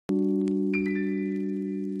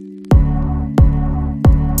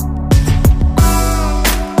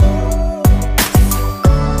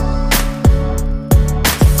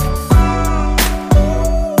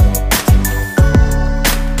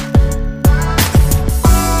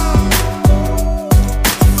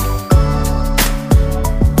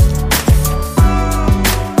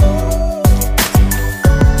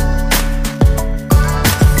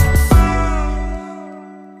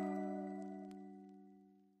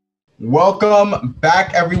Welcome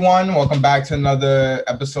back, everyone. Welcome back to another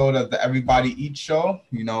episode of the Everybody Eats Show.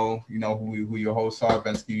 Who your hosts are,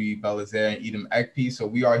 Bensky Belazaire and Edom Ekpe. So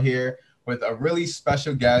we are here with a really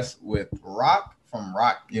special guest with Rock from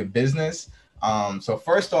Rock Your Business. So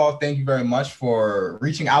first off, thank you very much for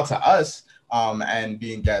reaching out to us and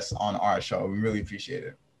being guests on our show. We really appreciate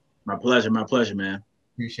it. My pleasure, man.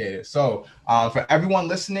 Appreciate it. So for everyone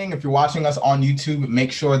listening, if you're watching us on YouTube,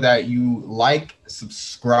 make sure that you like,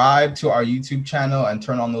 subscribe to our YouTube channel and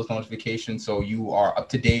turn on those notifications so you are up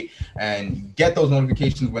to date and get those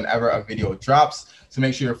notifications whenever a video drops. So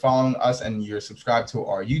make sure you're following us and you're subscribed to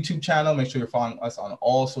our YouTube channel. Make sure you're following us on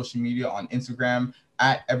all social media, on Instagram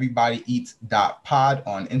at everybodyeats.pod,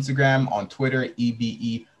 on Instagram, on Twitter,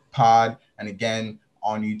 EBE pod, and again,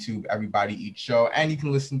 on YouTube, Everybody Eats Show. And you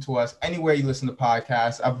can listen to us anywhere you listen to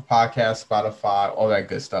podcasts, Apple Podcasts, Spotify, all that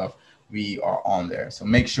good stuff. We are on there. So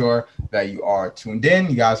make sure that you are tuned in.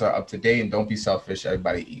 You guys are up to date and don't be selfish.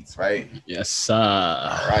 Everybody eats, right? Yes, sir.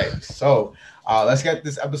 All right. So let's get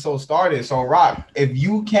this episode started. So Rock, if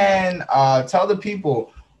you can tell the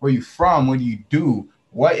people where you're from, what do you do?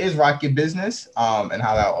 What is Rock Your Business and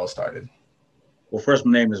how that all started? Well, first,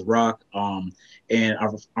 my name is Rock, and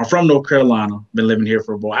I'm from North Carolina. Been living here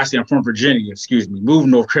for actually, I'm from Virginia. Excuse me. Moved to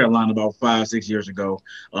North Carolina about 5-6 years ago.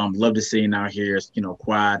 Love the scene out here. It's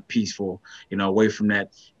quiet, peaceful. Away from that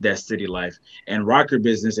city life. And Rock Your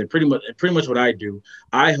Business, and pretty much what I do,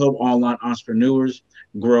 I help online entrepreneurs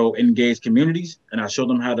grow engaged communities, and I show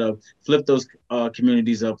them how to flip those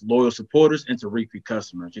communities of loyal supporters into repeat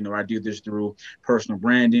customers. I do this through personal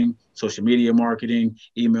branding, social media marketing,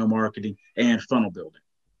 email marketing, and funnel building.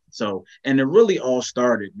 So, and it really all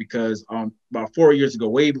started because about 4 years ago,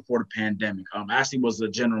 way before the pandemic, I actually was a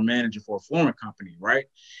general manager for a flooring company, right?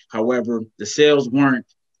 However, the sales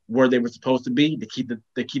weren't where they were supposed to be to keep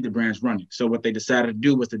the brands running. So what they decided to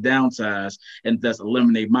do was to downsize and thus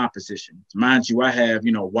eliminate my position. Mind you, I have,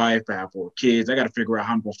 wife, I have 4 kids. I got to figure out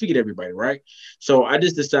how I'm going to feed everybody, right? So I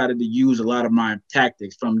just decided to use a lot of my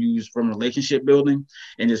tactics from relationship building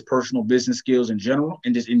and just personal business skills in general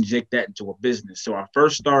and just inject that into a business. So I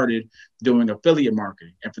first started doing affiliate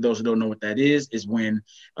marketing. And for those who don't know what that is when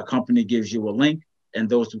a company gives you a link, and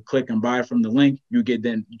those who click and buy from the link, you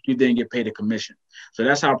then get paid a commission. So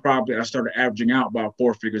that's how probably I started averaging out about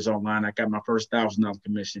 4 figures online. I got my first $1,000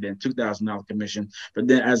 commission, then $2,000 commission. But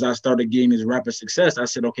then as I started getting this rapid success, I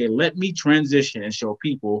said, okay, let me transition and show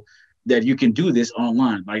people that you can do this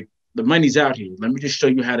online. Like the money's out here. Let me just show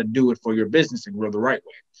you how to do it for your business and grow the right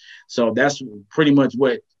way. So that's pretty much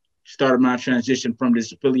what started my transition from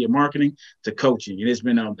this affiliate marketing to coaching. And it's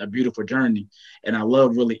been a beautiful journey. And I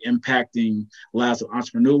love really impacting lives of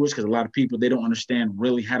entrepreneurs because a lot of people, they don't understand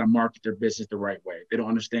really how to market their business the right way. They don't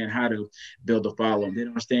understand how to build a following. They don't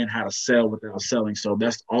understand how to sell without selling. So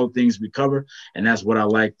that's all the things we cover. And that's what I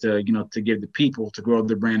like to give the people to grow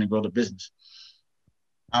their brand and grow the business.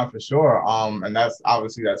 For sure. And that's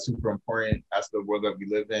super important. That's the world that we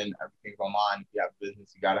live in. Everything's online. If you have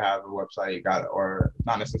business, you gotta have a website. Or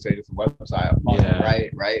not necessarily just a website, a funnel,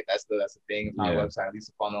 right? That's the thing. It's not a website, at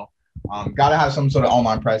least a funnel. Gotta have some sort of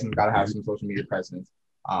online presence. Gotta have some social media presence.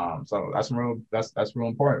 So that's real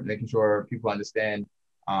important. Making sure people understand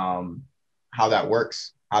how that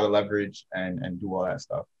works, how to leverage and do all that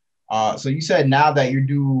stuff. So you said now that you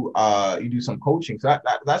do some coaching. So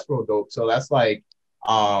that's real dope. So that's like.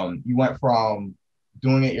 You went from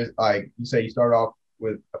doing it like you say you started off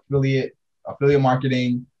with affiliate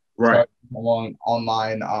marketing, right, along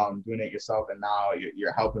online, doing it yourself, and now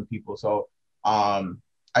you're helping people. So I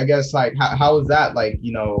guess like how was that, like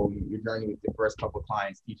your journey with your first couple of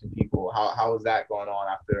clients, teaching people? How was that going on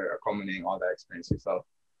after accumulating all that experience yourself?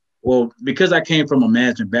 Well, because I came from a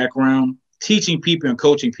management background, teaching people and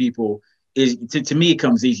coaching people is to me it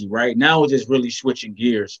comes easy. Right now it's just really switching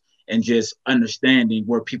gears and just understanding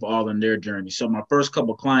where people are in their journey. So my first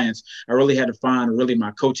couple of clients, I really had to find really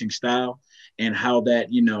my coaching style and how that,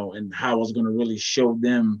 and how I was going to really show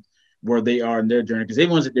them where they are in their journey, because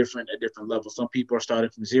everyone's at different levels. Some people are starting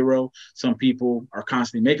from zero. Some people are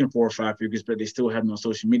constantly making 4 or 5 figures, but they still have no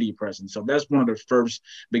social media presence. So that's one of the first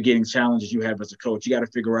beginning challenges you have as a coach. You got to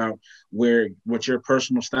figure out what your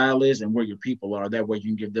personal style is and where your people are. That way you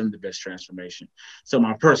can give them the best transformation. So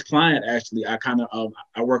my first client, actually, I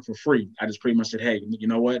work for free. I just pretty much said, hey, you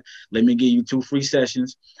know what? Let me give you 2 free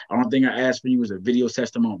sessions. The only thing I asked for you was a video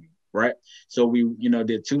testimonial. Right. So we,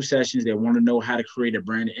 did 2 sessions. They want to know how to create a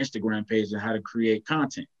brand Instagram page and how to create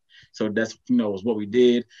content. So that's, was what we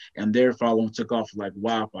did. And their following took off like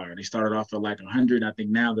wildfire. They started off at like 100. I think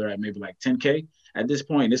now they're at maybe like 10K at this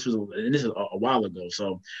point. This is a while ago.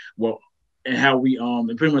 So, well, and how we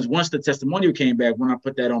and pretty much once the testimonial came back, when I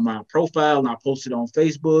put that on my profile and I posted on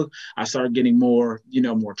Facebook, I started getting more,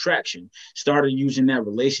 more traction. Started using that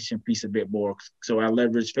relationship piece a bit more. So I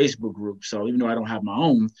leveraged Facebook groups. So even though I don't have my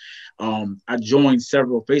own, I joined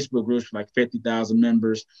several Facebook groups with like 50,000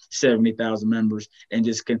 members, 70,000 members, and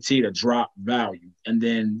just continue to drop value. And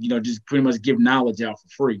then, just pretty much give knowledge out for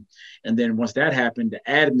free. And then once that happened, the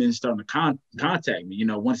admin started to contact me.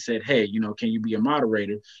 One said, hey, can you be a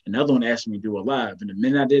moderator? Another one asked me to do a live. And the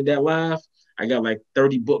minute I did that live, I got like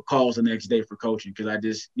 30 book calls the next day for coaching because I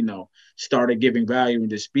just, started giving value and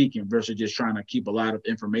just speaking versus just trying to keep a lot of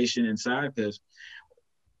information inside, because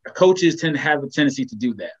coaches tend to have a tendency to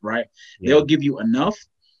do that, right? Yeah. They'll give you enough,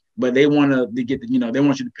 but they want to get they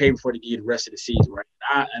want you to pay before they give you the rest of the season, right?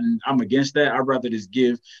 And I'm against that. I'd rather just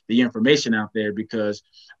give the information out there, because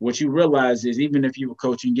what you realize is even if you're a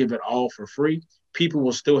coach and give it all for free, people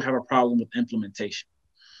will still have a problem with implementation.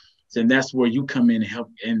 And that's where you come in and help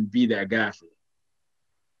and be that guy for them.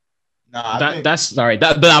 But that's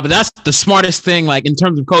the smartest thing, like in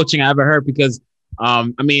terms of coaching I ever heard, because I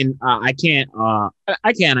can, I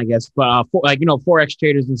guess, but Forex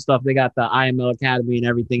traders and stuff, they got the IML Academy and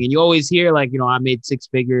everything. And you always hear like, I made 6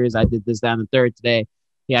 figures. I did this, that, and the third today,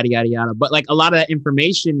 yada, yada, yada. But like a lot of that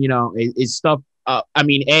information, is stuff.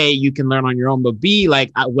 A, you can learn on your own, but B,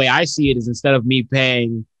 like the way I see it is, instead of me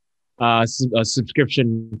paying a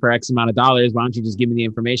subscription for X amount of dollars, why don't you just give me the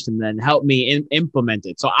information and then help me implement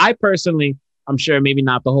it? So I personally, I'm sure maybe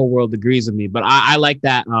not the whole world agrees with me, but I like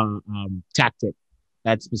that tactic.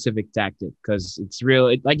 That specific tactic, because it's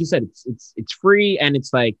real. Like you said, it's free, and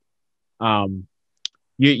it's like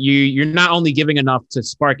you're not only giving enough to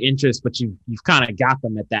spark interest, but you've kind of got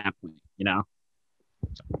them at that point,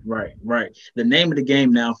 Right. The name of the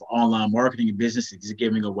game now for online marketing and business is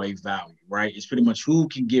giving away value, right? It's pretty much who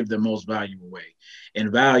can give the most value away.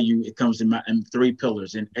 And value, it comes in 3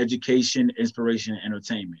 pillars: in education, inspiration, and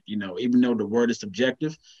entertainment. Even though the word is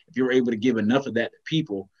subjective, if you're able to give enough of that to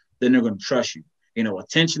people, then they're going to trust you.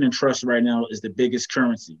 Attention and trust right now is the biggest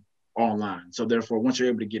currency online. So therefore, once you're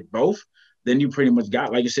able to get both, then you pretty much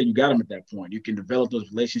got, like you said, you got them at that point. You can develop those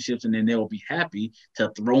relationships, and then they'll be happy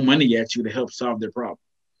to throw money at you to help solve their problem.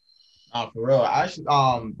 For real. Actually,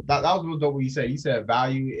 that was real dope what you said. You said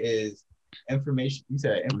value is information. You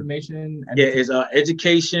said information. Yeah, it's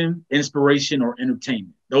education, inspiration, or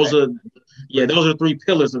entertainment. Those are 3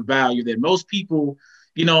 pillars of value that most people,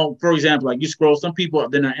 for example, like you scroll, some people,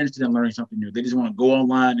 they're not interested in learning something new. They just want to go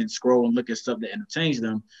online and scroll and look at stuff that entertains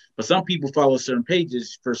them. But some people follow certain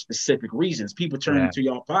pages for specific reasons. People turn into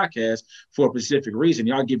y'all podcast for a specific reason.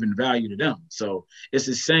 Y'all giving value to them. So it's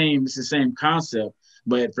the same concept,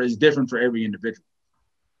 but it's different for every individual.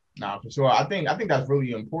 No, for sure. I think that's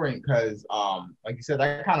really important, because like you said,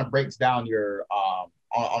 that kind of breaks down your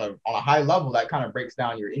on a high level, that kind of breaks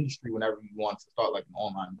down your industry whenever you want to start like an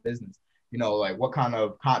online business. Like what kind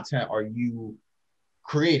of content are you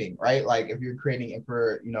creating, right? Like if you're creating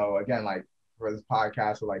for, again, like for this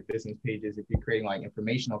podcast or like business pages, if you're creating like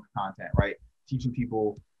informational content, right? Teaching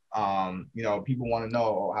people, people want to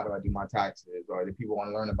know, how do I do my taxes? Or do people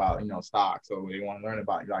want to learn about, stocks? Or they want to learn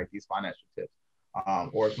about like these financial tips.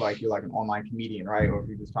 Or if like you're like an online comedian, right? Or if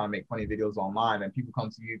you're just trying to make funny videos online, and people come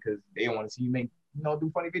to you because they want to see you make,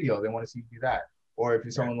 do funny videos. They want to see you do that. Or if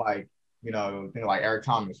you're someone like, thing like Eric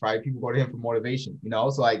Thomas, right? People go to him for motivation,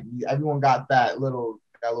 so like everyone got that little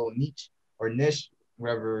niche or niche,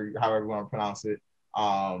 however you want to pronounce it,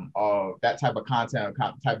 of that type of content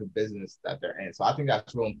or type of business that they're in. So I think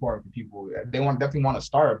that's real important for people. They definitely want to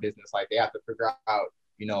start a business. Like they have to figure out,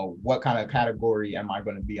 what kind of category am I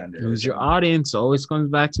going to be under? Who's your audience? Always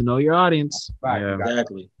comes back to know your audience. Right, yeah.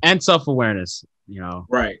 Exactly. And self-awareness,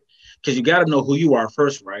 Right. Because you got to know who you are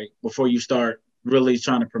first, right? Before you start really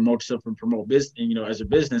trying to promote yourself and promote business, as a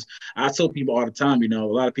business. I tell people all the time, a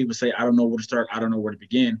lot of people say, I don't know where to start. I don't know where to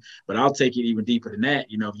begin, but I'll take it even deeper than that.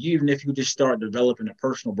 Even if you just start developing a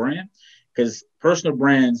personal brand, because personal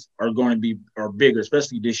brands are bigger,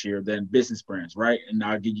 especially this year, than business brands, right? And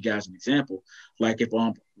I'll give you guys an example. Like if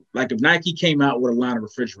Nike came out with a line of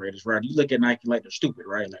refrigerators, right? You look at Nike like they're stupid,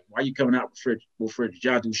 right? Like, why are you coming out with refrigerators?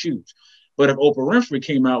 Y'all do shoes. But if Oprah Winfrey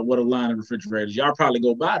came out with a line of refrigerators, y'all probably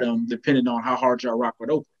go buy them depending on how hard y'all rock with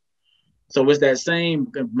Oprah. So it's that same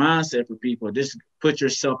mindset for people. Just put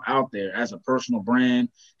yourself out there as a personal brand,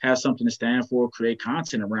 have something to stand for, create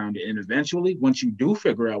content around it. And eventually, once you do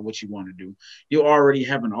figure out what you want to do, you already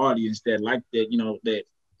have an audience that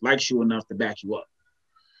likes you enough to back you up.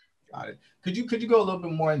 Got it. Could you go a little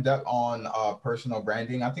bit more in depth on personal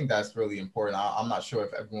branding? I think that's really important. I'm not sure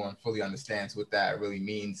if everyone fully understands what that really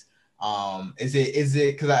means. Is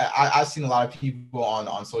it because I've seen a lot of people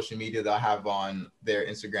on social media that have on their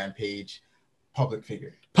Instagram page public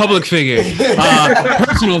figure. Personal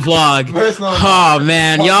vlog. Oh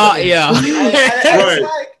man, y'all, yeah.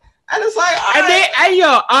 And it's like,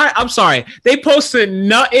 I'm sorry. They posted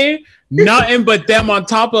nothing but them on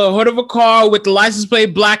top of the hood of a car with the license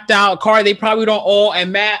plate blacked out, car they probably don't own,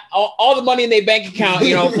 and all the money in their bank account,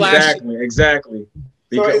 flash. Exactly.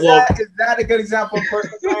 Because, is that a good example of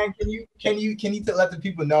personal brand? Can you let the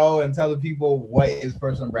people know and tell the people what is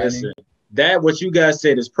personal branding? Listen, that what you guys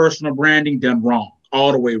said is personal branding done wrong,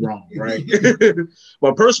 all the way wrong, right?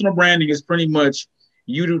 But personal branding is pretty much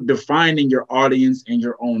you defining your audience and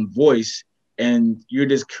your own voice, and you're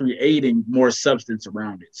just creating more substance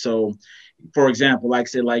around it. So, for example, like I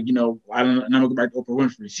said, I don't know, I'm gonna go back to Oprah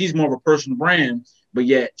Winfrey. She's more of a personal brand, but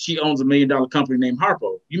yet she owns $1 million company named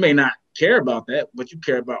Harpo. You may not care about that, but you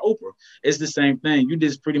care about Oprah. It's the same thing. You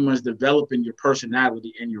just pretty much developing your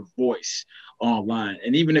personality and your voice online.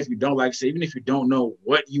 And even if you don't, like I say, even if you don't know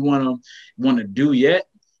what you want to do yet,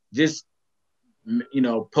 just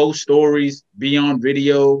post stories, be on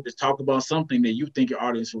video, just talk about something that you think your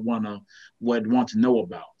audience would want to know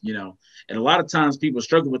about, And a lot of times people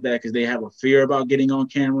struggle with that because they have a fear about getting on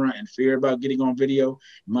camera and fear about getting on video.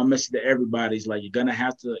 My message to everybody is like, you're gonna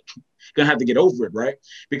have to get over it, right?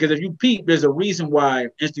 Because if you peep, there's a reason why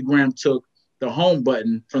Instagram took the home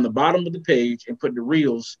button from the bottom of the page and put the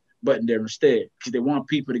Reels button there instead, because they want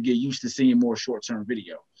people to get used to seeing more short-term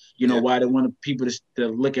video. Why they want people to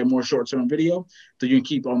look at more short-term video? So you can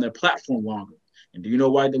keep on their platform longer. And do you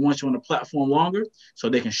know why they want you on the platform longer? So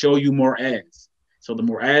they can show you more ads. So the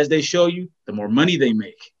more ads they show you, the more money they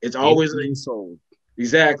make. It's always sold.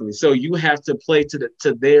 Exactly. So you have to play to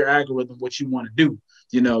their algorithm what you want to do.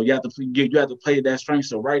 You have to play that strength.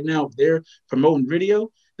 So right now, if they're promoting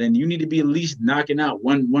video, then you need to be at least knocking out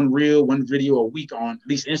one reel, one video a week on at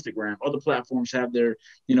least Instagram. Other platforms have their,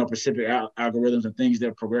 specific algorithms and things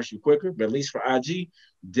that progress you quicker. But at least for IG,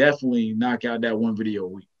 definitely knock out that one video a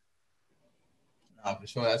week. No, for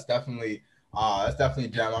sure. That's definitely a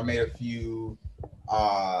gem. I made a few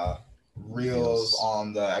reels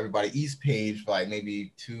on the Everybody East page like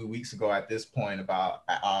maybe 2 weeks ago at this point about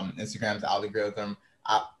Instagram's algorithm.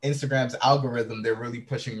 They're really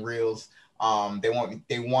pushing reels. They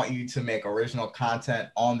want you to make original content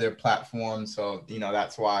on their platform. So,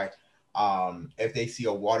 that's why if they see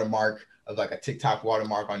a watermark of like a TikTok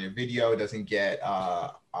watermark on your video, it doesn't get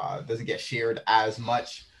shared as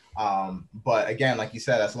much. But again, like you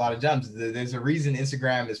said, that's a lot of gems. There's a reason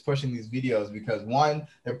Instagram is pushing these videos, because one,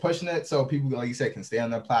 they're pushing it so people, like you said, can stay on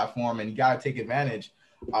their platform, and you got to take advantage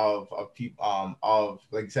of people, of,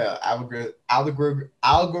 like you said,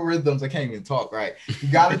 algorithms. I can't even talk right.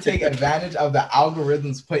 You got to take advantage of the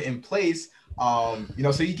algorithms put in place, so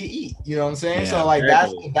you can eat, you know what I'm saying? Yeah, so like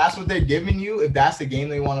exactly. that's what they're giving you. If that's the game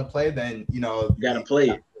they want to play, then, you got to play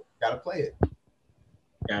it. Got to play it.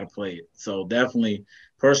 Got to play it. So definitely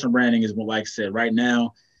personal branding is what, like I said, right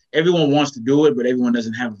now, everyone wants to do it, but everyone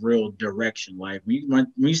doesn't have real direction. Like when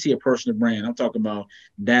you see a personal brand, I'm talking about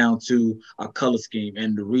down to a color scheme.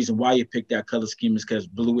 And the reason why you pick that color scheme is because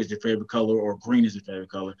blue is your favorite color or green is your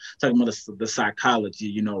favorite color. Talking about the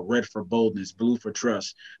psychology, red for boldness, blue for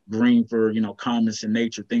trust, green for, calmness and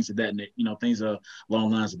nature, things of that, things along the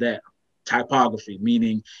lines of that. Typography,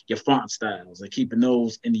 meaning your font styles, like keeping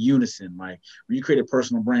those in unison. Like when you create a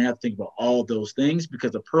personal brand, you have to think about all those things,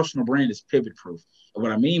 because a personal brand is pivot proof. And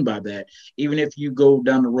what I mean by that, even if you go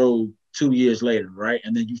down the road 2 years later, right,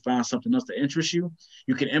 and then you find something else that interests you,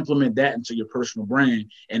 you can implement that into your personal brand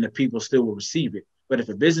and the people still will receive it. But if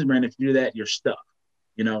a business brand, if you do that, you're stuck.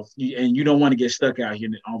 And you don't want to get stuck out here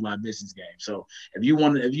in the online business game. So if you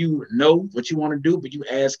know what you want to do, but you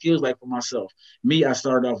add skills, like for myself, I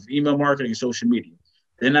started off with email marketing and social media.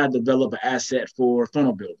 Then I developed an asset for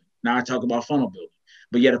funnel building. Now I talk about funnel building.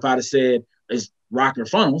 But yet if I'd have said it's Rocker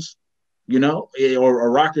Funnels,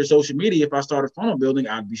 or Rocker social media, if I started funnel building,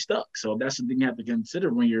 I'd be stuck. So that's something you have to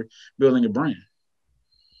consider when you're building a brand.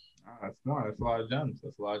 That's smart. That's a lot of gems.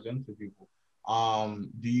 For people.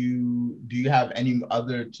 Do you have any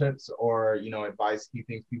other tips or advice you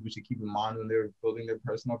think people should keep in mind when they're building their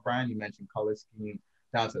personal brand? You mentioned color scheme,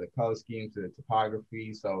 down to the color scheme to the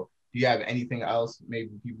typography. So do you have anything else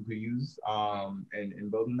maybe people could use in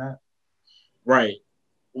building that? Right.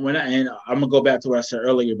 And I'm gonna go back to what I said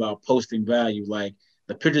earlier about posting value. Like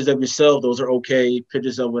the pictures of yourself, those are okay.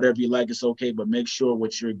 Pictures of whatever you like, it's okay. But make sure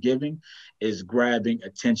what you're giving is grabbing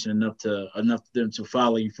attention enough for them to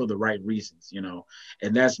follow you for the right reasons,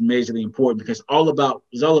 And that's majorly important, because it's all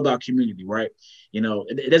about community, right?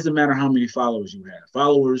 It doesn't matter how many followers you have.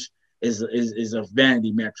 Followers is a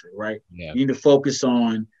vanity metric, right? Yeah. You need to focus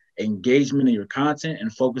on engagement in your content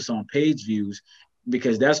and focus on page views,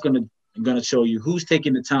 because that's gonna show you who's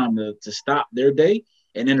taking the time to stop their day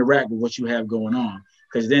and interact with what you have going on.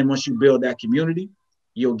 Because then once you build that community,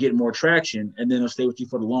 you'll get more traction, and then it'll stay with you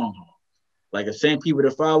for the long haul. Like the same people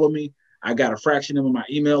that follow me, I got a fraction of them on my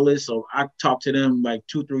email list. So I talk to them like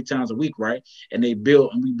 2-3 times a week, right? And we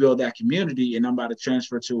build that community, and I'm about to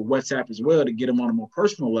transfer to WhatsApp as well to get them on a more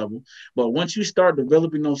personal level. But once you start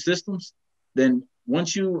developing those systems, then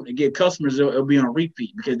once you get customers, it'll be on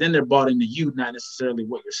repeat, because then they're bought into you, not necessarily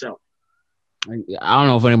what you're selling. I don't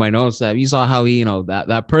know if anybody knows that. You saw how he,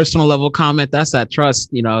 that personal level comment, that's that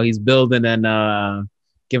trust, he's building and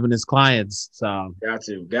giving his clients. So got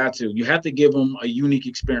to. You have to give them a unique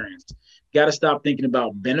experience. Got to stop thinking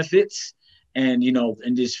about benefits and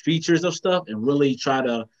just features of stuff, and really try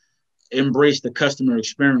to embrace the customer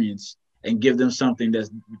experience and give them something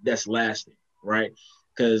that's lasting, right?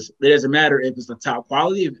 Because it doesn't matter if it's the top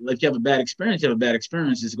quality. If you have a bad experience,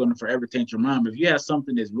 it's going to forever taint your mind. But if you have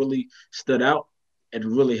something that's really stood out and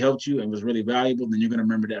really helped you and was really valuable, then you're going to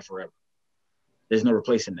remember that forever. There's no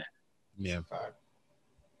replacing that. Yeah.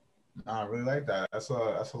 I really like that. That's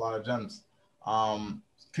a lot of gems.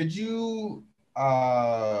 Could you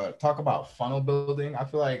talk about funnel building? I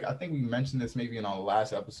think we mentioned this maybe in our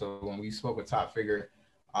last episode when we spoke with Top Figure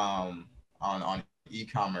on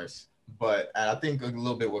e-commerce, and I think a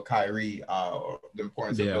little bit with Kyrie, the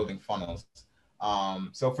importance of building funnels.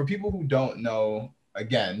 So for people who don't know,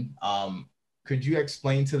 again, could you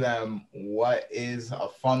explain to them what is a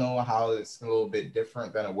funnel, how it's a little bit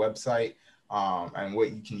different than a website, and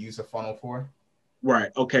what you can use a funnel for?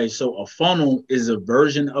 Right. Okay. So a funnel is a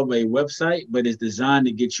version of a website, but it's designed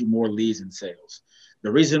to get you more leads and sales.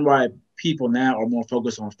 The reason why people now are more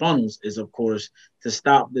focused on funnels is, of course, to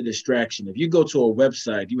stop the distraction. If you go to a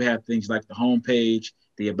website, you have things like the home page,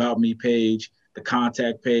 the About Me page, the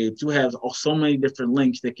contact page. You have so many different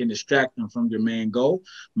links that can distract them from your main goal.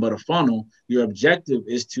 But a funnel, your objective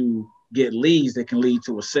is to get leads that can lead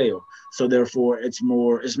to a sale. So therefore, it's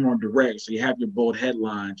more direct. So you have your bold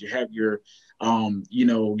headlines, you have your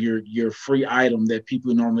your free item that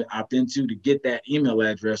people normally opt into to get that email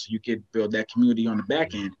address, so you could build that community on the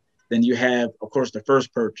back end. Then you have, of course, the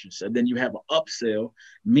first purchase, and then you have an upsell,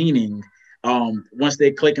 meaning once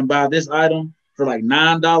they click and buy this item for like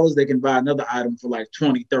 $9, they can buy another item for like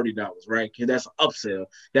 $20, $30, right? Because that's an upsell.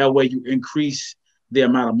 That way you increase the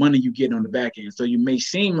amount of money you get on the back end. So you may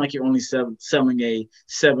seem like you're only selling a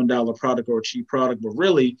 $7 product or a cheap product, but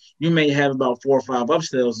really you may have about 4 or 5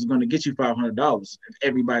 upsells is going to get you $500 if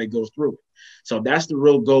everybody goes through it. So that's the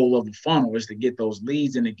real goal of the funnel, is to get those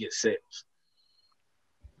leads and to get sales.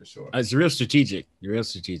 For sure. It's real strategic. You're real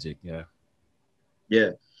strategic. Yeah.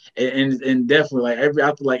 Yeah. And definitely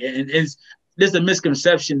there's a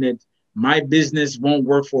misconception that my business won't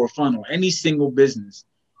work for a funnel. Any single business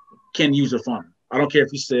can use a funnel. I don't care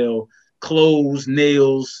if you sell clothes,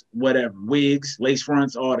 nails, whatever, wigs, lace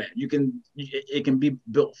fronts, all that. It can be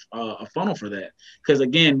built a funnel for that. Because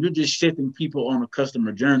again, you're just shifting people on a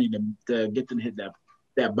customer journey to get them to hit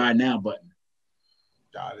that buy now button.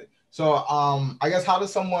 Got it. So I guess, how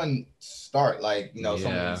does someone start? Like,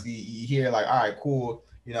 someone you hear like, all right, cool,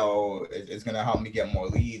 it's gonna help me get more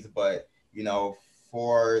leads, but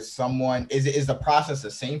for someone, is the process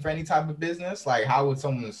the same for any type of business? Like, how would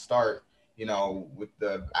someone start, with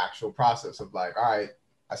the actual process of like, all right,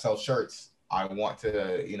 I sell shirts, I want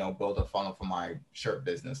to, build a funnel for my shirt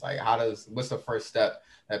business. Like, what's the first step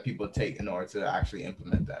that people take in order to actually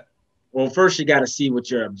implement that? Well, first you got to see what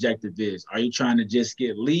your objective is. Are you trying to just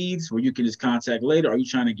get leads where you can just contact later? Or are you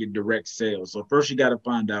trying to get direct sales? So first you got to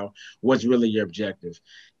find out what's really your objective.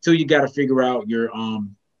 Two, you got to figure out your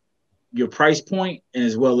price point,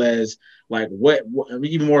 as well as like what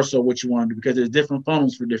even more so what you want to do, because there's different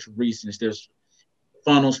funnels for different reasons. There's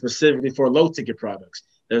funnels specifically for low ticket products.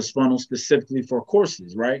 There's funnels specifically for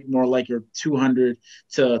courses, right? More like your 200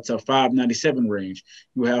 to 597 range.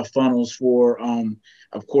 You have funnels for,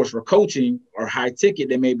 of course, for coaching or high ticket,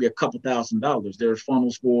 they may be a couple $1,000s. There's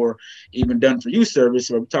funnels for even done for you service.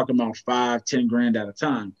 So we're talking about $5-10 grand at a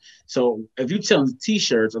time. So if you're selling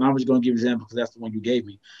t-shirts, and I was going to give an example because that's the one you gave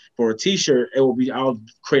me. For a t-shirt, I'll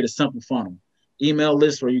create a simple funnel. Email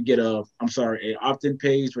list where you get an opt-in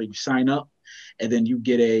page where you sign up, and then you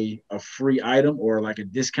get a free item or like a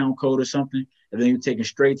discount code or something, and then you're taken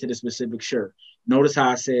straight to the specific shirt. Notice how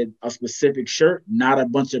I said a specific shirt, not a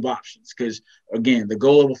bunch of options, because again, the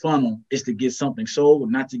goal of a funnel is to get something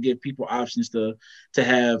sold, not to give people options to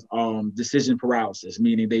have decision paralysis,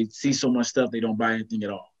 meaning they see so much stuff they don't buy anything at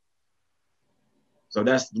all. So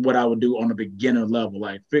that's what I would do on a beginner level.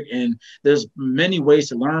 Like, and there's many ways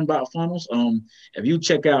to learn about funnels. If you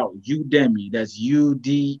check out Udemy, that's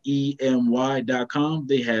udemy.com,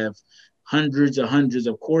 they have hundreds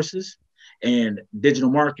of courses and digital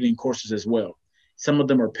marketing courses as well. Some of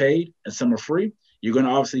them are paid and some are free. You're going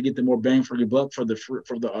to obviously get the more bang for your buck for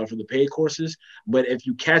the paid courses. But if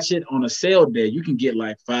you catch it on a sale day, you can get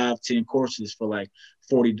like 5-10 courses for like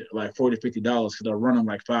 $40 to $50 because they're running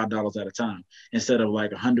like $5 at a time instead of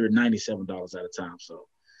like $197 at a time. So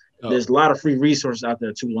there's a lot of free resources out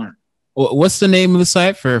there to learn. What's the name of the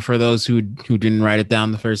site for those who didn't write it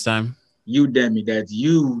down the first time? Udemy. That's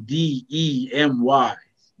udemy.com.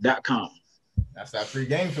 That's that free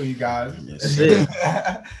game for you guys. That's it.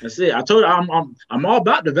 That's it. I told you I'm all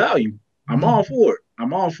about the value. I'm all for it.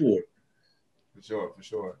 For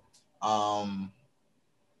sure.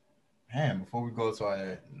 Man, before we go to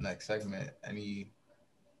our next segment,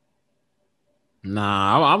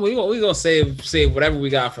 Nah, we gonna save whatever we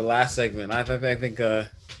got for last segment. I think save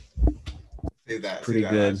that pretty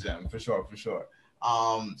good. Gem, for sure.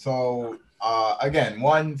 Again,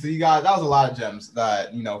 so you guys, that was a lot of gems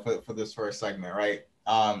that, for this first segment, right?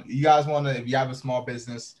 You guys want to, if you have a small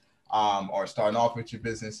business or starting off with your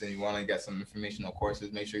business and you want to get some informational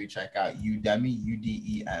courses, make sure you check out Udemy,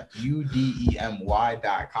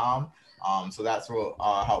 udemy.com. So that's real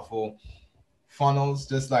helpful. Funnels,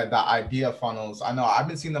 just like the idea of funnels. I know I've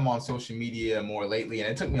been seeing them on social media more lately, and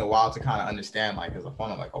it took me a while to kind of understand, like, is a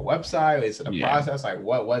funnel like a website? Is it a process? Like,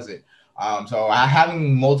 what was it? So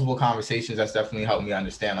having multiple conversations, that's definitely helped me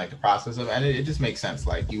understand like the process of, and it just makes sense.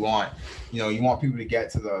 Like you want people to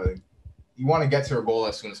get to you want to get to your goal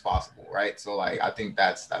as soon as possible, right? So like I think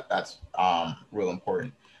that's real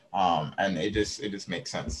important. And it just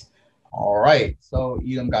makes sense. All right. So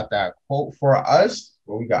Edom got that quote for us.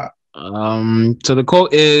 What we got? So the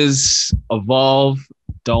quote is evolve,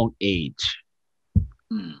 don't age.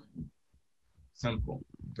 Simple.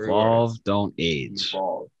 Evolve, don't age.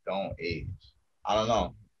 Evolve, don't age. I don't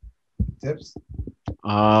know. Tips?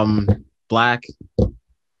 Black.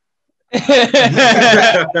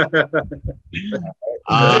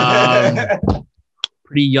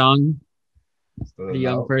 Pretty young. Pretty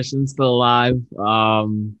young person, still alive.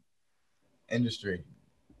 Industry.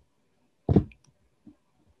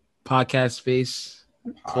 Podcast space.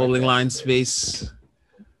 Clothing line space.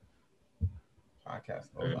 Podcast.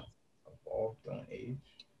 Evolve, don't age.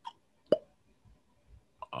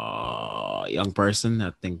 Young person.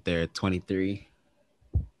 I think they're 23.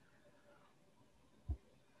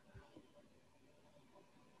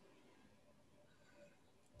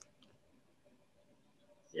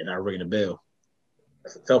 Yeah, not ringing the bell.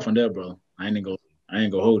 That's a tough one there, bro. I ain't gonna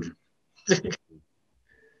hold you.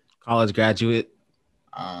 College graduate.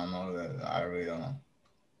 I don't know that. I really don't know.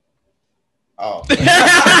 Oh, that's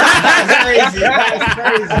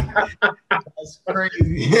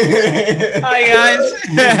crazy. Hi guys.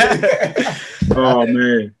 Oh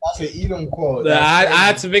man, that's an Edom quote. I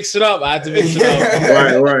had to mix it up. Right.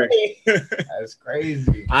 That's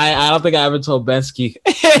crazy. I don't think I ever told Bensky.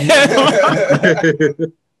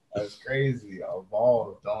 That's crazy.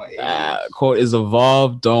 Evolve, don't age. Quote is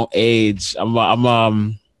evolve, don't age. What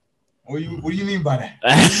do you mean by that?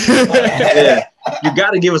 Yeah. You got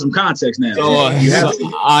to give us some context now.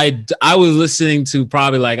 I was listening to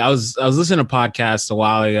I was listening to podcasts a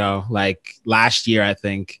while ago, like last year, I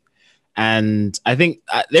think. And I think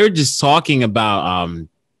they were just talking about,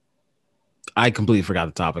 I completely forgot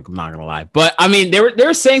the topic. I'm not going to lie. But I mean, they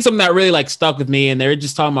were saying something that really like stuck with me, and they were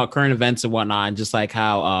just talking about current events and whatnot. And just like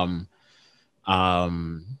how, I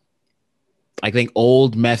think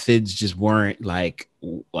old methods just weren't like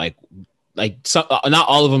some, not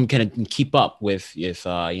all of them can keep up with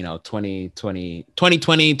 2020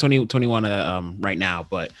 2021 right now,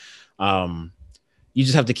 but you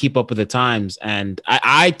just have to keep up with the times. And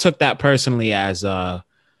I took that personally as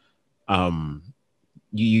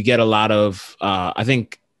you get a lot of I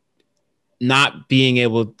think not being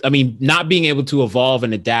able to evolve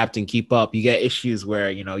and adapt and keep up. You get issues where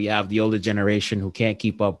you have the older generation who can't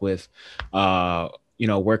keep up with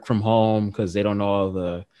work from home because they don't know all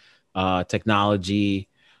the technology,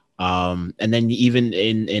 and then even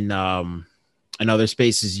in other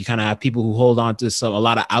spaces, you kind of have people who hold on to a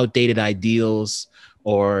lot of outdated ideals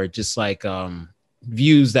or just like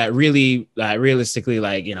views that realistically,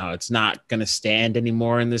 like it's not gonna stand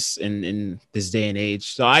anymore in this day and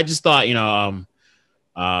age. So I just thought,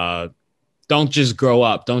 don't just grow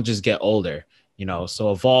up, don't just get older.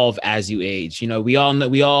 So evolve as you age. We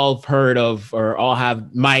all have heard of, or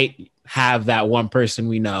might have that one person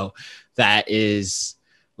we know that is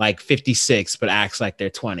like 56, but acts like they're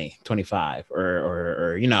 20, 25,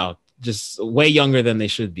 or you know, just way younger than they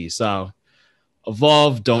should be. So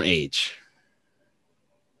evolve, don't age.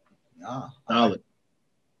 Nah, Solid.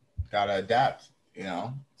 gotta adapt, you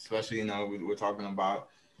know, especially, you know, we're talking about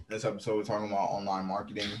this episode, we're talking about online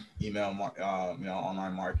marketing, you know,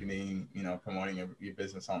 online marketing, you know, promoting your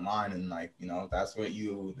business online. And like, you know, that's what if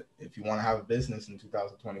you want to have a business in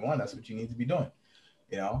 2021, that's what you need to be doing.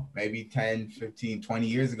 You know, maybe 10, 15, 20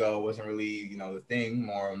 years ago, it wasn't really, you know, the thing,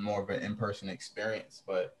 more of an in-person experience,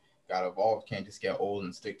 but got to evolve. Can't just get old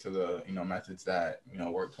and stick to the, you know, methods that, you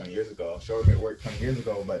know, worked 20 years ago. Sure, it worked 20 years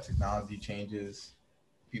ago, but technology changes,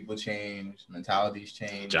 people change, mentalities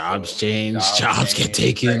change, Jobs so change, jobs get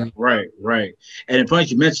taken. Right. And it's funny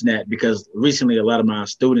you mentioned that because recently a lot of my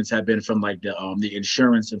students have been from like the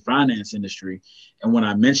insurance and finance industry. And when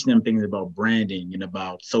I mention them things about branding and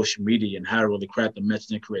about social media and how to really craft the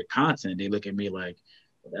message and create content, they look at me like,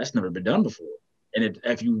 well, that's never been done before. And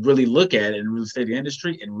if you really look at it and really study the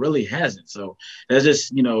industry, it really hasn't. So that's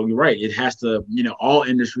just, you know, you're right. It has to, you know, all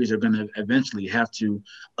industries are going to eventually have to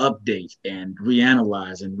update and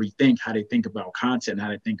reanalyze and rethink how they think about content, how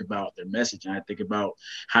they think about their message, and how they think about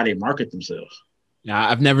how they market themselves. Yeah,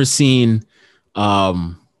 I've never seen a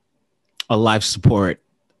life support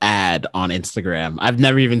ad on Instagram. I've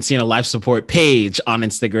never even seen a life support page on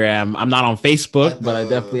Instagram. I'm not on Facebook, but I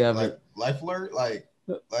definitely haven't. Life Alert,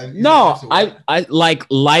 no, I like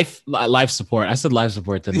life support. I said life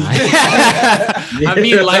support tonight. I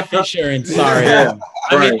mean life insurance. Sorry. Yeah,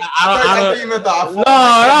 I mean, right. I don't. No,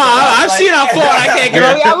 I've seen her phone. I can't get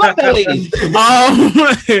over. I love that lady.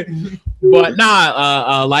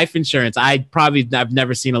 But life insurance. I've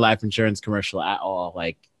never seen a life insurance commercial at all.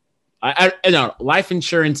 Like, I no life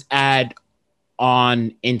insurance ad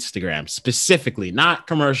on Instagram specifically, not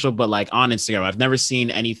commercial, but like on Instagram. I've never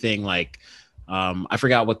seen anything like. I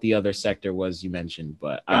forgot what the other sector was you mentioned,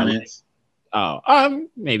 but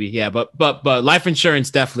maybe, yeah, but life insurance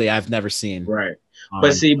definitely I've never seen. Right.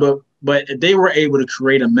 But they were able to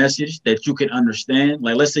create a message that you can understand.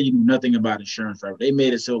 Like, let's say you knew nothing about insurance, right? They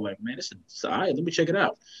made it so like, man, this is all right, let me check it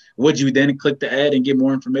out. Would you then click the ad and get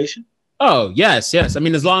more information? Oh, yes. I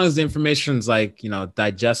mean, as long as the information's like, you know,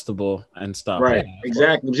 digestible and stuff. Right. Yeah,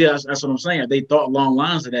 exactly. Yeah, that's what I'm saying. They thought along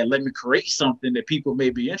lines of that. Let me create something that people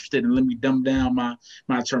may be interested in. Let me dumb down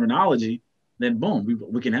my terminology. Then boom,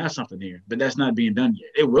 we can have something here. But that's not being done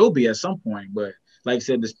yet. It will be at some point. But like I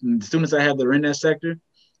said, the students I have that are in that sector,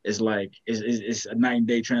 it's like it's a night and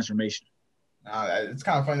day transformation. It's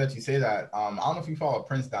kind of funny that you say that. I don't know if you follow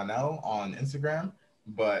Prince Donnell on Instagram,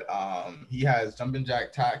 but he has Jumpin'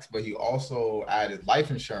 Jack Tax, but he also added life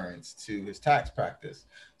insurance to his tax practice.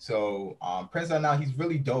 So Prince Donnell, he's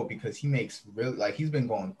really dope because he makes really, like, he's been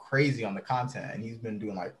going crazy on the content, and he's been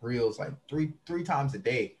doing like reels like three times a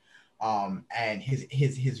day. And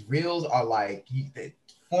his reels are like they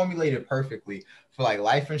formulated perfectly for like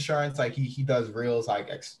life insurance. Like he does reels like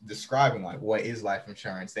describing like what is life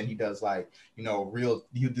insurance. Then he does like, you know, he'll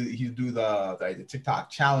do the TikTok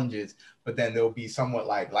challenges, but then there'll be somewhat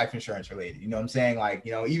like life insurance related. You know what I'm saying? Like,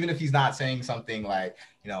 you know, even if he's not saying something like,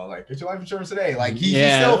 you know, like get your life insurance today, like he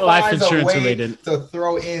still finds a way related to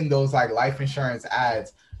throw in those like life insurance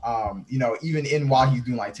ads. You know, even in while he's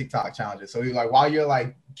doing like TikTok challenges. So he's like, while you're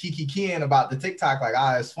like keying about the TikTok, like,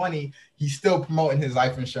 it's funny, he's still promoting his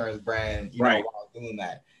life insurance brand, you know, while doing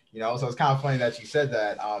that. You know, so it's kind of funny that you said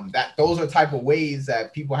that. That those are type of ways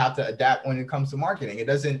that people have to adapt when it comes to marketing. It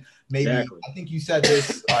doesn't I think you said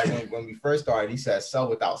this when we first started. He said sell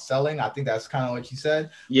without selling. I think that's kind of what you said.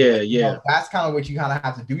 Yeah, but, you know, that's kind of what you kind of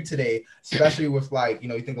have to do today, especially with like, you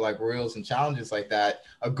know, you think of like reels and challenges like that.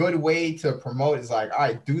 A good way to promote is like, all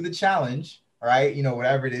right, do the challenge. Right, you know,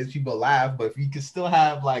 whatever it is, people laugh, but if you could still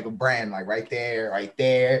have like a brand like right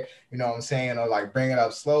there, you know what I'm saying, or like bring it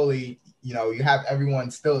up slowly, you know, you have everyone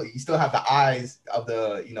you still have the eyes of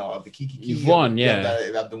the, you know, of the kiki. You've won, still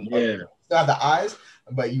have the eyes,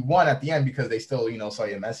 but you won at the end because they still, you know, saw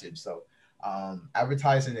your message. So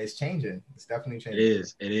advertising is changing. It's definitely changing.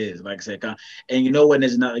 It is. Like I said, and you know what?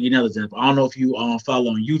 There's another example. I don't know if you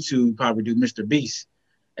follow on YouTube, probably do Mr. Beast.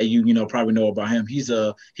 And you know, probably know about him. He's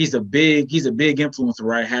a big influencer,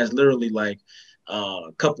 right? Has literally like a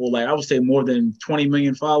couple, like I would say more than 20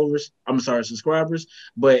 million subscribers.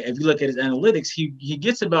 But if you look at his analytics, he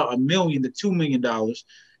gets about $1 million to $2 million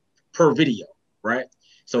per video, right?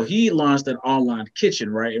 So he launched an online kitchen,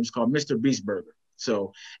 right? It was called Mr. Beast Burger.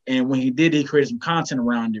 So, and when he created some content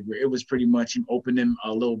around it where it was pretty much him opening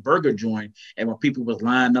a little burger joint. And when people was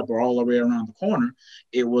lined up or all the way around the corner,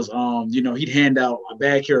 it was, you know, he'd hand out a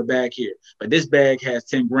bag here, but this bag has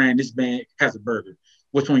 10 grand. This bag has a burger.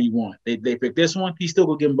 which one you want. They pick this one. He's still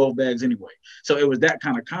gonna give them both bags anyway. So it was that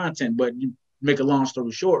kind of content. But you make a long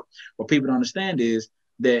story short, what people don't understand is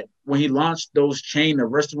that when he launched those chain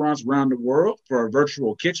of restaurants around the world for a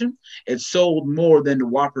virtual kitchen, it sold more than the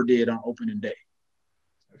Whopper did on opening day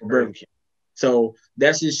for Burger King. So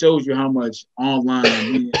that just shows you how much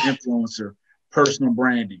online being an influencer, personal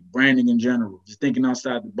branding in general, just thinking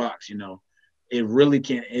outside the box, you know, it really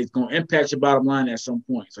can. It's going to impact your bottom line at some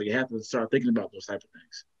point. So you have to start thinking about those type of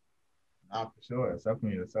things. For sure. It's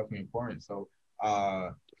definitely important. So,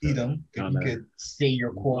 Edom, if you could say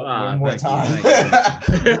your quote one more time.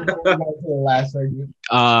 The last segment.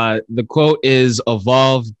 The quote is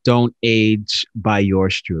 "Evolve, don't age" by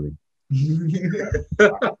yours truly.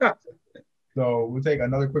 So we'll take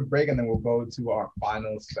another quick break and then we'll go to our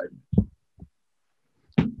final segment.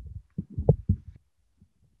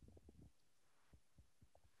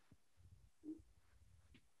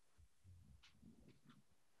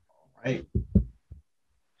 All right.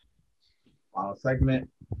 Final segment.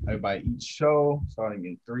 Everybody each show, starting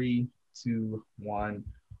in 3, 2, 1.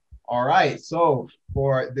 All right. So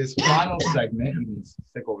for this final segment, you can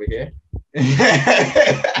stick over here. So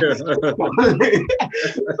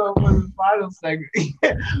for this final segment,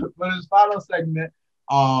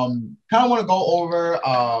 kind of want to go over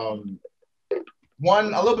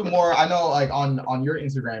one a little bit more. I know, like on your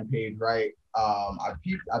Instagram page, right? I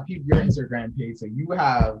peeped your Instagram page. So you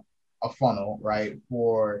have a funnel, right?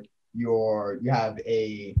 For you have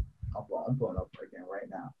I'm pulling up again right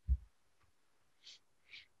now.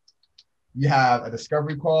 You have a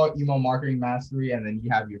discovery call, email marketing mastery, and then you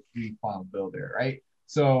have your free funnel builder, right?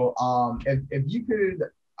 So if you could,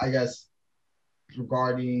 I guess, let's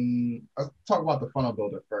talk about the funnel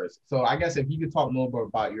builder first. So I guess if you could talk a little bit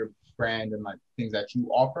about your brand and like things that you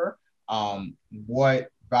offer, what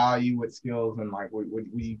value, what skills, and like what are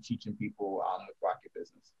you teaching people with Rocket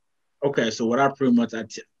Business? Okay, so what I pretty much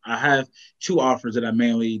I have 2 offers that I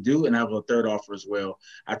mainly do, and I have a third offer as well.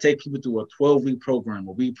 I take people through a 12-week program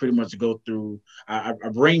where we pretty much go through. I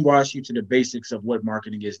brainwash you to the basics of what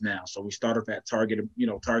marketing is now. So we start off at target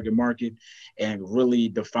market, and really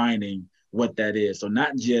defining what that is. So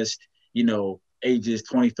not just ages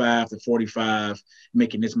 25 to 45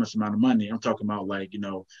 making this much amount of money. I'm talking about like,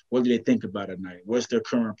 what do they think about at night? What's their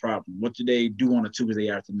current problem? What do they do on a Tuesday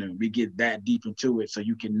afternoon? We get that deep into it so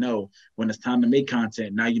you can know when it's time to make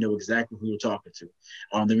content. Now you know exactly who you're talking to.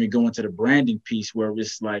 Then we go into the branding piece where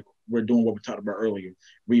it's like we're doing what we talked about earlier,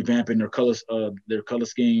 revamping their color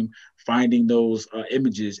scheme, finding those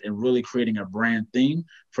images and really creating a brand theme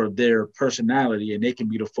for their personality, and they can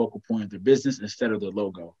be the focal point of their business instead of the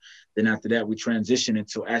logo. Then after that, we transition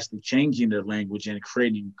into actually changing their language and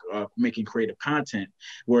making creative content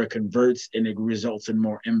where it converts and it results in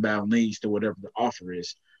more inbound leads to whatever the offer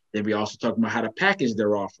is. Then we also talk about how to package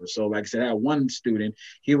their offer. So like I said, I had one student,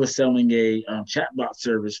 he was selling a chatbot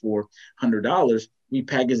service for $100. We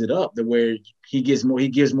package it up to where he gives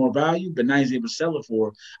more value, but now he's able to sell it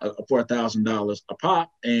for $1,000 a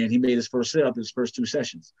pop, and he made his first sale after his first 2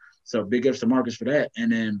 sessions. So big ups to Marcus for that.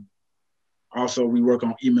 And then also we work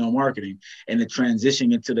on email marketing and the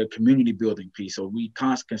transition into the community building piece. So we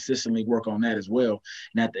consistently work on that as well.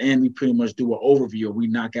 And at the end, we pretty much do an overview. We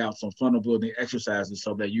knock out some funnel building exercises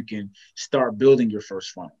so that you can start building your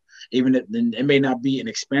first funnel. Even if it may not be an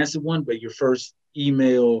expansive one, but your first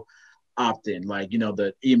email opt-in, like,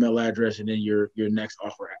 the email address and then your next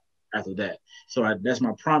offer after that. So that's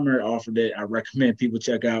my primary offer that I recommend people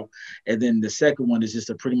check out. And then the second one is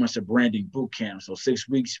just pretty much a branding boot camp. So 6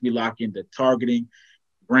 weeks, we lock into targeting,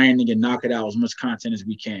 branding, and knock it out as much content as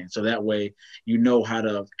we can. So that way, you know how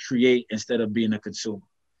to create instead of being a consumer.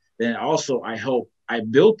 Then also I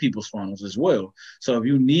build people's funnels as well. So if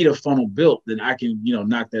you need a funnel built, then I can,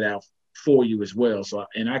 knock that out for you as well. So,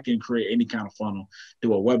 and I can create any kind of funnel,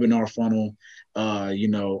 do a webinar funnel,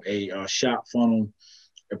 a shop funnel,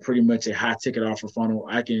 pretty much a high ticket offer funnel.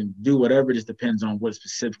 I can do whatever. It just depends on what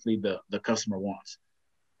specifically the customer wants.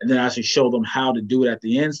 And then I actually show them how to do it at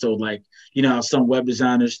the end. So like, some web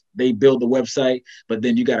designers, they build the website, but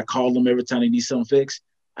then you got to call them every time they need something fixed.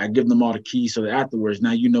 I give them all the keys so that afterwards,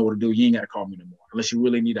 now you know what to do. You ain't got to call me anymore unless you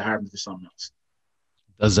really need to hire me for something else.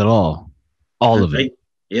 Does it all of it.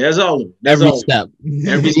 Yeah, that's all of it. Every step.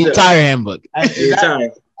 The entire handbook. Are you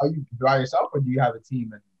by yourself or do you have a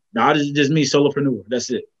team? No, it's just me, solopreneur. That's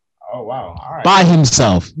it. Oh, wow. All right. By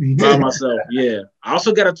himself. By myself, yeah. I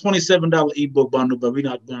also got a $27 ebook bundle, but we're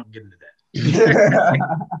not going to get into that.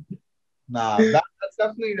 Nah, that's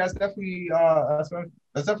definitely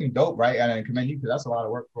dope, right? And I commend you because that's a lot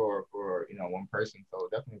of work for one person. So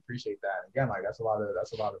definitely appreciate that. Again, like that's a lot of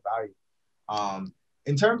value.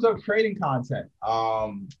 in terms of creating content,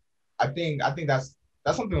 I think that's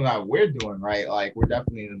something that we're doing, right? Like we're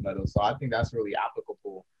definitely in the middle, so I think that's really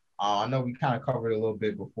applicable. I know we kind of covered a little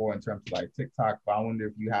bit before in terms of like TikTok, but I wonder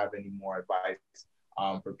if you have any more advice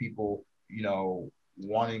for people,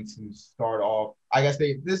 wanting to start off. I guess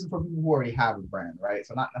this is for people who already have a brand, right?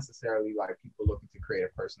 So not necessarily like people looking to create a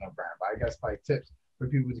personal brand, but I guess like tips for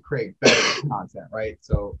people to create better content, right?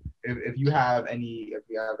 So if you have any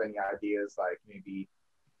ideas, like maybe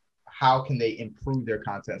how can they improve their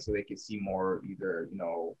content so they can see more either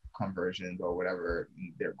conversions or whatever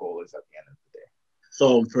their goal is at the end of the day.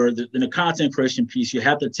 So for in the content creation piece, you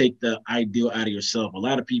have to take the ideal out of yourself. A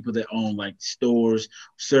lot of people that own like stores,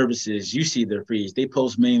 services, you see their feeds. They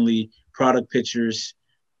post mainly product pictures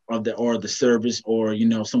of the service or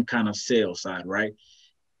some kind of sales side, right?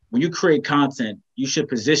 When you create content, you should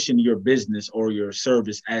position your business or your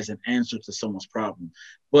service as an answer to someone's problem.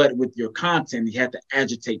 But with your content, you have to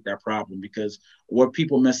agitate that problem, because where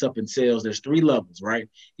people mess up in sales, there's three levels, right?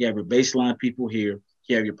 You have your baseline people here,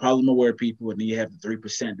 you have your problem aware people, and then you have the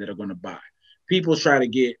 3% that are going to buy. People try to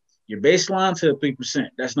get your baseline to the 3%.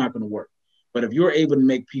 That's not going to work. But if you're able to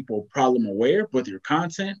make people problem aware with your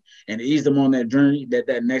content and ease them on that journey,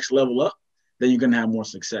 that next level up, then you're going to have more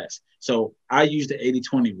success. So I use the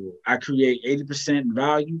 80-20 rule. I create 80%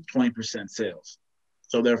 value, 20% sales.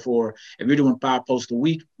 So therefore, if you're doing 5 posts a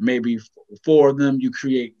week, maybe 4 of them, you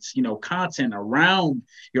create, content around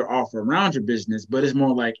your offer, around your business, but it's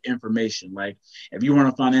more like information. Like if you run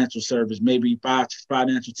a financial service, maybe 5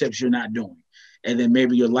 financial tips you're not doing. And then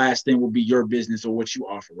maybe your last thing will be your business or what you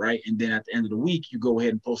offer, right? And then at the end of the week, you go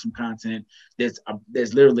ahead and post some content that's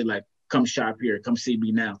literally like, come shop here, come see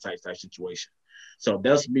me now type situation. So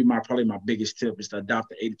that's be probably my biggest tip, is to adopt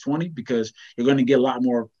the 80-20, because you're going to get a lot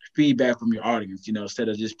more feedback from your audience, instead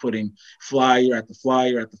of just putting flyer at the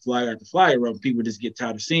flyer at the flyer at the flyer up. People just get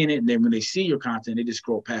tired of seeing it. And then when they see your content, they just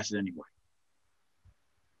scroll past it anyway.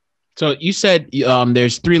 So you said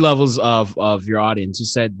there's 3 levels of your audience. You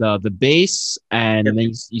said the base, and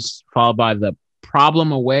then you followed by the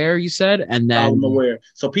problem aware, you said, and then problem aware.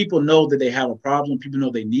 So people know that they have a problem. People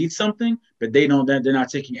know they need something, but they know that they're not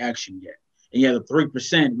taking action yet. And you have the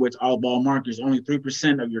 3%, which all ball markers, only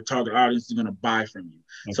 3% of your target audience is going to buy from you.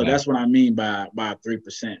 Okay. So that's what I mean by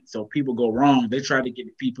 3%. So people go wrong. They try to get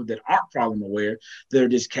the people that aren't problem aware. They're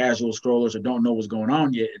just casual scrollers or don't know what's going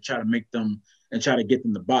on yet, and try to get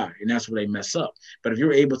them to buy. And that's where they mess up. But if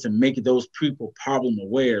you're able to make those people problem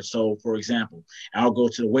aware, so for example, I'll go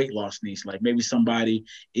to the weight loss niche, like maybe somebody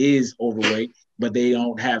is overweight, but they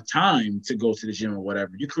don't have time to go to the gym or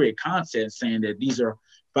whatever. You create content saying that these are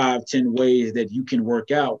 5-10 ways that you can work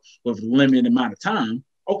out with a limited amount of time.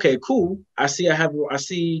 Okay, cool. I see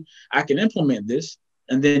I can implement this.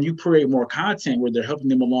 And then you create more content where they're helping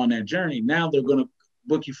them along that journey. Now they're going to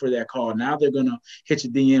book you for that call. Now they're going to hit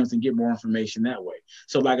your DMs and get more information that way.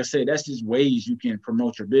 So like I said, that's just ways you can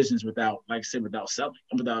promote your business without selling,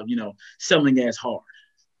 without, selling as hard.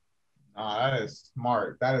 That is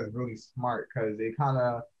smart. That is really smart, because they kind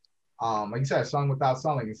of, like you said, selling without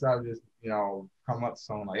selling, instead of just, come up to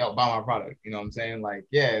someone like, yo, buy my product. You know what I'm saying? Like,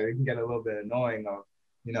 yeah, it can get a little bit annoying of,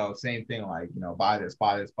 same thing, like, buy this.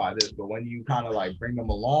 But when you kind of like bring them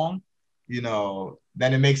along,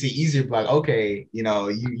 then it makes it easier. Like, okay,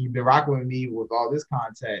 you've been rocking with me with all this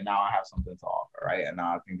content. Now I have something to offer, right? And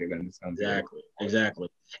now I think they're going to exactly.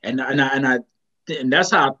 And that's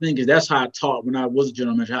how I think, is that's how I taught when I was a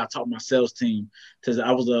general manager, how I taught my sales team, because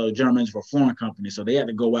I was a general manager for a flooring company. So they had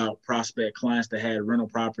to go out, prospect clients that had rental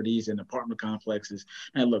properties and apartment complexes.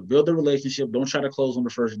 And look, build a relationship. Don't try to close on the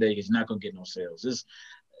first day, because you're not going to get no sales. Just,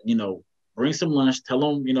 bring some lunch, tell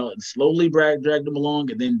them, slowly drag them along.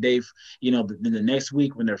 And then then the next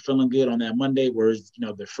week when they're feeling good on that Monday, whereas,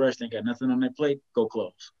 they're fresh, they got nothing on their plate, go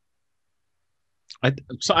close.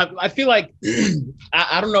 I feel like,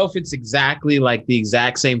 I don't know if it's exactly like the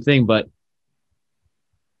exact same thing, but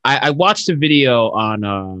I watched a video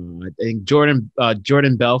on, I think Jordan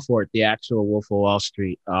Belfort, the actual Wolf of Wall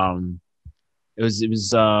Street. It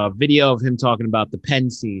was a video of him talking about the pen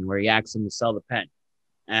scene where he asked him to sell the pen.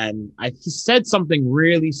 And he said something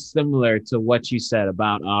really similar to what you said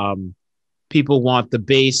about people want the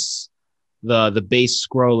base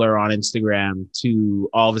scroller on Instagram to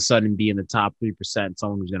all of a sudden be in the top 3%,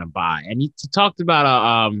 someone who's going to buy. And he talked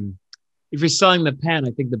about if you're selling the pen,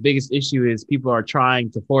 I think the biggest issue is people are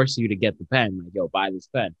trying to force you to get the pen, like, yo, buy this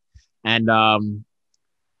pen. And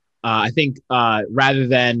I think rather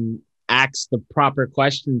than ask the proper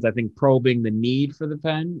questions, I think probing the need for the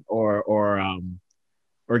pen or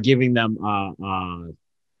giving them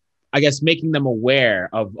I guess making them aware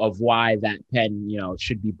of why that pen,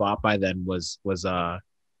 should be bought by them was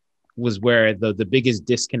where the biggest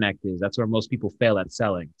disconnect is. That's where most people fail at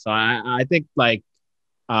selling. So I think like,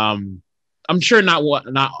 I'm sure not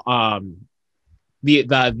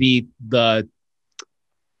the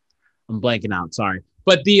I'm blanking out. Sorry.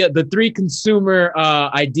 But the three consumer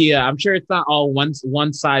idea, I'm sure it's not all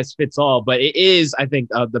one size fits all, but it is, I think,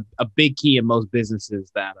 a big key in most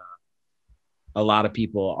businesses that a lot of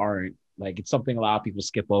people aren't like. It's something a lot of people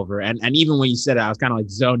skip over. And even when you said it, I was kind of like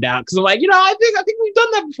zoned out because I'm like, I think we've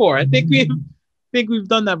done that before. I think we've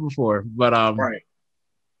done that before. But right.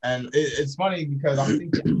 And it's funny because I'm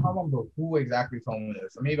thinking, I don't remember who exactly told me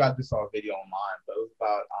this. Or maybe I just saw a video online, but it was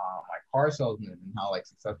about like car salesmen and how like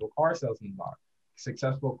successful car salesmen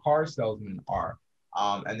are.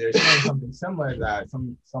 And they're saying something similar that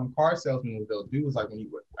some car salesmen, what they'll do is like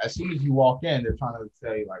as soon as you walk in, they're trying to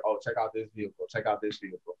say like, oh, check out this vehicle.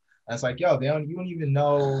 And it's like, yo, they don't even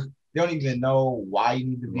know why you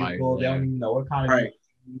need the vehicle. They don't even know what kind of vehicle.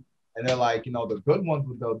 And they're like, the good ones,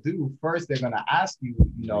 what they'll do first, they're going to ask you,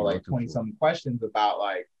 like 20-something questions about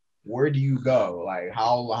like, where do you go? Like,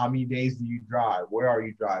 how many days do you drive? Where are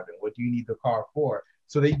you driving? What do you need the car for?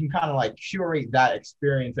 So they can kind of like curate that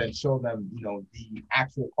experience and show them, the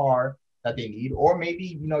actual car that they need. Or maybe,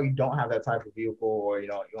 you don't have that type of vehicle, or, you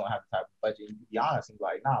don't have the type of budget. You can be honest and be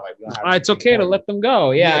like, nah, like, we don't have it's okay to let them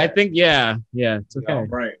go. Yeah, I think, it's okay.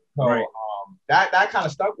 Right. So, right. That kind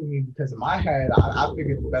of stuck with me because in my head, I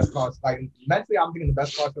figured the best car, like mentally, I'm thinking the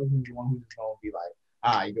best car salesman is the one who's just going to be like,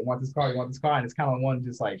 you want this car, and it's kind of one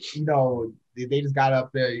just like, they just got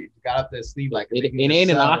up their sleeve like it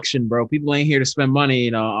ain't an auction, bro. People ain't here to spend money,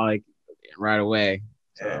 like right away.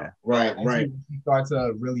 So, yeah, right. You start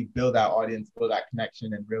to really build that audience, build that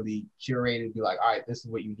connection, and really curate it. Be like, all right, this is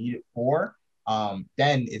what you need it for.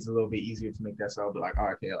 Then it's a little bit easier to make that sell. But like, all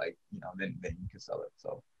right, okay, like then you can sell it.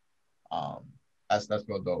 So. That's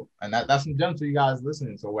real dope, and that's some gems for you guys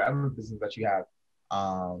listening. So whatever business that you have,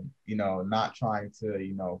 not trying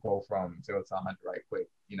to go from 0 to 100 right quick,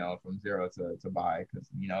 from 0 to buy, because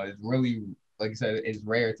it's really, like you said, it's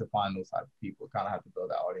rare to find those type of people. Kind of have to build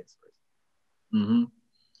that audience first. Mm-hmm.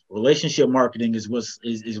 Relationship marketing is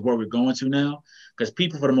where we're going to now, because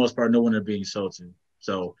people for the most part know when they're being sold to.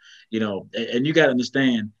 So and you got to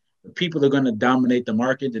understand. The people that are going to dominate the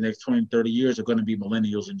market the next 20, 30 years are going to be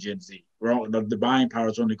millennials and Gen Z. The buying power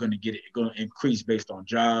is only going to increase based on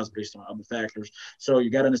jobs, based on other factors. So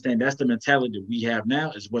you got to understand that's the mentality that we have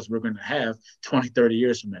now is what we're going to have 20, 30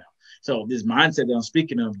 years from now. So this mindset that I'm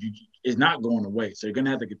speaking of is not going away. So you're going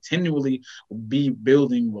to have to continually be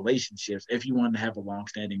building relationships if you want to have a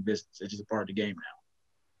long-standing business. It's just a part of the game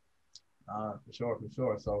now. For sure.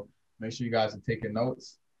 So make sure you guys are taking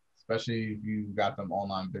notes. Especially if you got them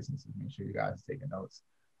online businesses, make sure you guys are taking notes.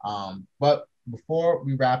 But before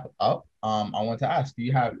we wrap up, I want to ask, do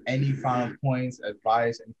you have any final points,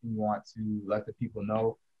 advice, anything you want to let the people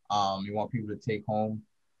know? You want people to take home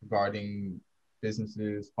regarding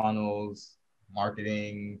businesses, funnels,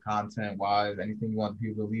 marketing, content-wise, anything you want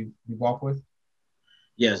people to leave off with?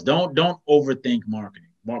 Yes, don't overthink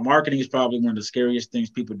marketing. Marketing is probably one of the scariest things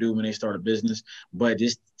people do when they start a business, but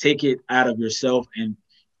just take it out of yourself and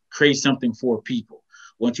create something for people.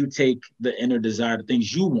 Once you take the inner desire, the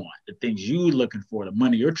things you want, the things you're looking for, the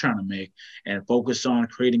money you're trying to make, and focus on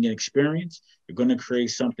creating an experience, you're going to create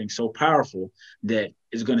something so powerful that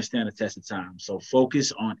is going to stand the test of time. So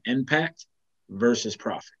focus on impact versus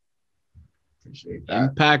profit. Appreciate that.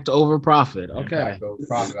 Impact over profit. Okay. Impact over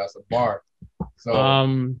profit. That's a bar. So,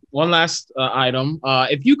 one last item.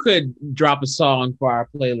 If you could drop a song for our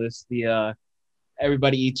playlist, the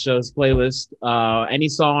Everybody Eats Show's playlist, any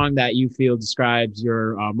song that you feel describes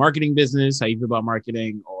your marketing business, how you feel about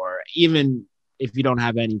marketing, or even if you don't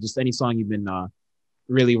have any, just any song you've been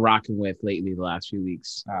really rocking with lately the last few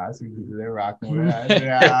weeks. I see people they're rocking with.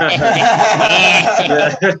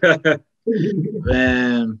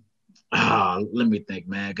 Man, let me think,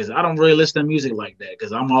 man, because I don't really listen to music like that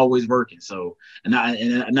because I'm always working. So, and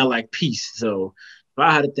I like peace. So, if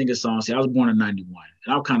I had to think of songs, I was born in 91,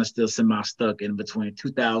 and I'm kind of still semi-stuck in between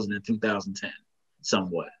 2000 and 2010,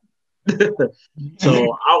 somewhat. And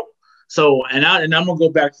I'm gonna go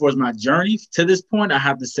back towards my journey to this point. I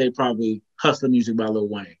have to say probably Hustler Music by Lil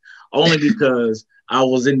Wayne, only because I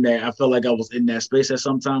was in there. I felt like I was in that space at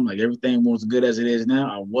some time. Like everything was good as it is now.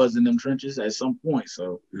 I was in them trenches at some point.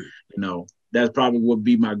 So, that probably would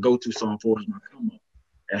be my go-to song for my come up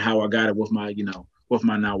and how I got it with my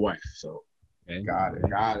now wife. So. Okay. Got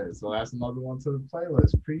it. So that's another one to the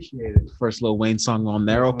playlist. Appreciate it. First Lil Wayne song on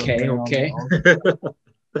there. Okay.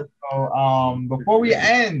 So So, before we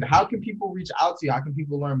end, how can people reach out to you? How can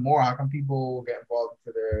people learn more? How can people get involved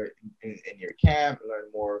into in your camp and learn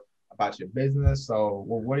more about your business? So,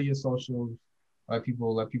 well, what are your socials? Let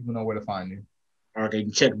people know where to find you. Okay, you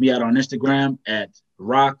can check me out on Instagram at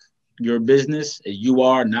Rock Your Business,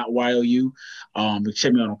 UR, not YOU. You can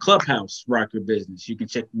check me out on Clubhouse, Rock Your Business. You can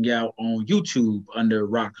check me out on YouTube under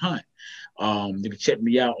Rock Hunt. You can check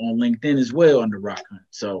me out on LinkedIn as well under Rock Hunt.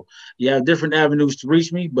 So you have different avenues to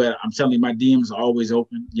reach me, but I'm telling you, my DMs are always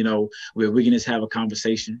open, where we can just have a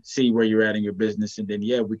conversation, see where you're at in your business. And then,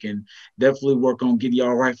 we can definitely work on getting you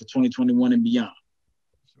all right for 2021 and beyond.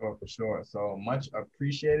 For sure. So much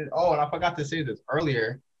appreciated. Oh, and I forgot to say this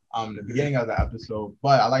earlier, the beginning of the episode,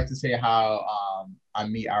 but I like to say how I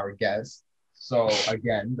meet our guests. So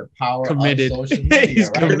again, the power committed. of social media. He's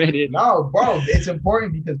right? committed. No, bro, it's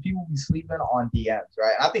important because people be sleeping on DMs,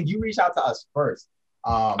 right? I think you reached out to us first.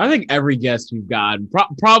 I think every guest we've gotten,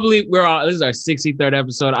 probably this is our 63rd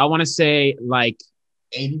episode. I want to say like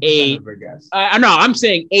 80% of our guests. I know I'm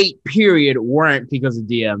saying 8 period weren't because of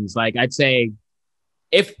DMs. Like I'd say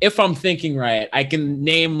if I'm thinking right, I can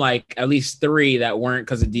name like at least 3 that weren't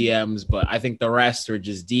because of DMs, but I think the rest are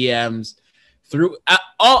just DMs through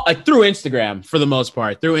Instagram for the most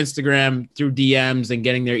part, through Instagram, through DMs and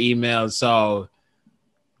getting their emails. So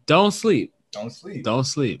don't sleep. Don't sleep.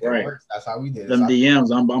 Right. That's how we did it. Them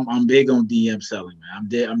DMs. I'm big on DM selling,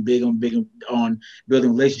 man. I'm big on building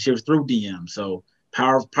relationships through DMs. So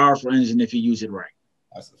powerful engine if you use it right.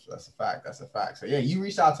 That's a fact. That's a fact. So yeah, you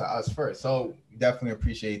reached out to us first. So we definitely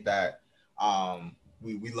appreciate that.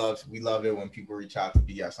 We love it when people reach out to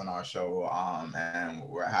be guests on our show. And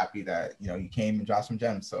we're happy that you came and dropped some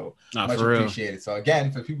gems. So much appreciated. So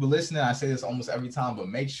again, for people listening, I say this almost every time, but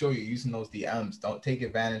make sure you're using those DMs. Don't take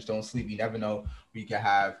advantage. Don't sleep. You never know who you can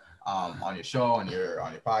have on your show, on your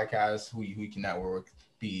podcast, who you can network,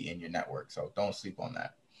 be in your network. So don't sleep on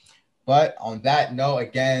that. But on that note,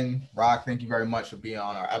 again, Rock, thank you very much for being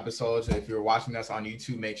on our episodes. If you're watching us on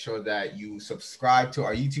YouTube, make sure that you subscribe to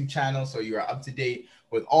our YouTube channel so you are up to date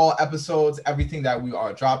with all episodes, everything that we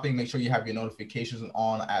are dropping. Make sure you have your notifications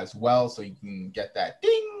on as well so you can get that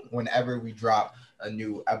ding whenever we drop a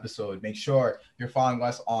new episode. Make sure you're following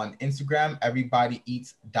us on Instagram,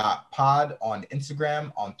 everybodyeats.pod on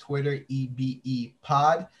Instagram, on Twitter,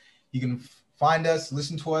 EBEpod. You can find us,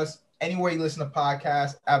 listen to us anywhere you listen to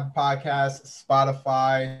podcasts, Apple Podcasts,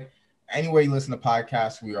 Spotify, anywhere you listen to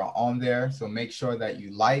podcasts, we are on there. So make sure that you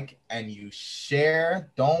like and you share.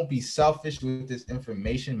 Don't be selfish with this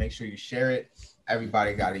information. Make sure you share it.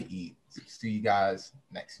 Everybody got to eat. See you guys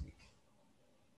next week.